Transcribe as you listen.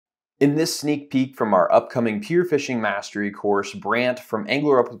In this sneak peek from our upcoming Pier Fishing Mastery course, Brant from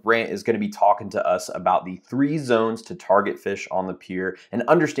Angler Up with Brant is going to be talking to us about the 3 zones to target fish on the pier and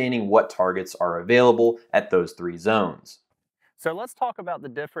understanding what targets are available at those 3 zones. So let's talk about the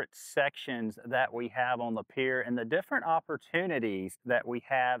different sections that we have on the pier and the different opportunities that we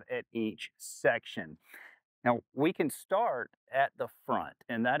have at each section. Now, we can start at the front,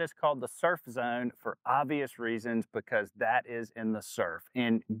 and that is called the surf zone for obvious reasons because that is in the surf.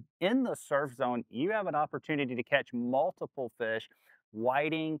 And in the surf zone, you have an opportunity to catch multiple fish.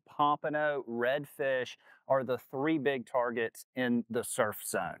 Whiting, pompano, redfish are the 3 big targets in the surf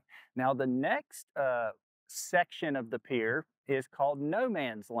zone. Now, the next section of the pier is called no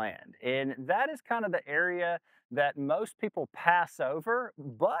man's land, and that is kind of the area that most people pass over,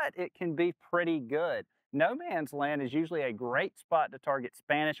 but it can be pretty good. No man's land is usually a great spot to target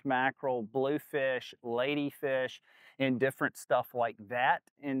Spanish mackerel, bluefish, ladyfish, and different stuff like that.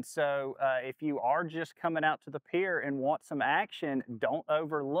 And so if you are just coming out to the pier and want some action, don't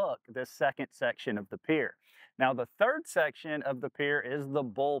overlook this second section of the pier. Now, the third section of the pier is the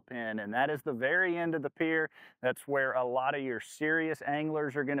bullpen, and that is the very end of the pier. That's where a lot of your serious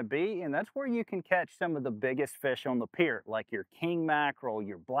anglers are going to be, and that's where you can catch some of the biggest fish on the pier, like your king mackerel,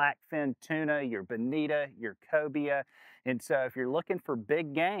 your blackfin tuna, your bonita, your cobia. And so if you're looking for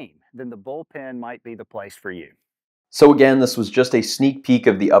big game, then the bullpen might be the place for you. So again, this was just a sneak peek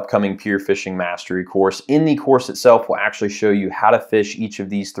of the upcoming Pier Fishing Mastery course. In the course itself, we'll actually show you how to fish each of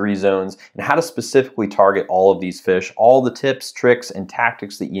these 3 zones and how to specifically target all of these fish, all the tips, tricks, and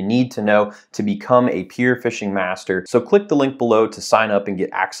tactics that you need to know to become a Pier Fishing Master. So click the link below to sign up and get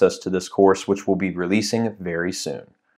access to this course, which we'll be releasing very soon.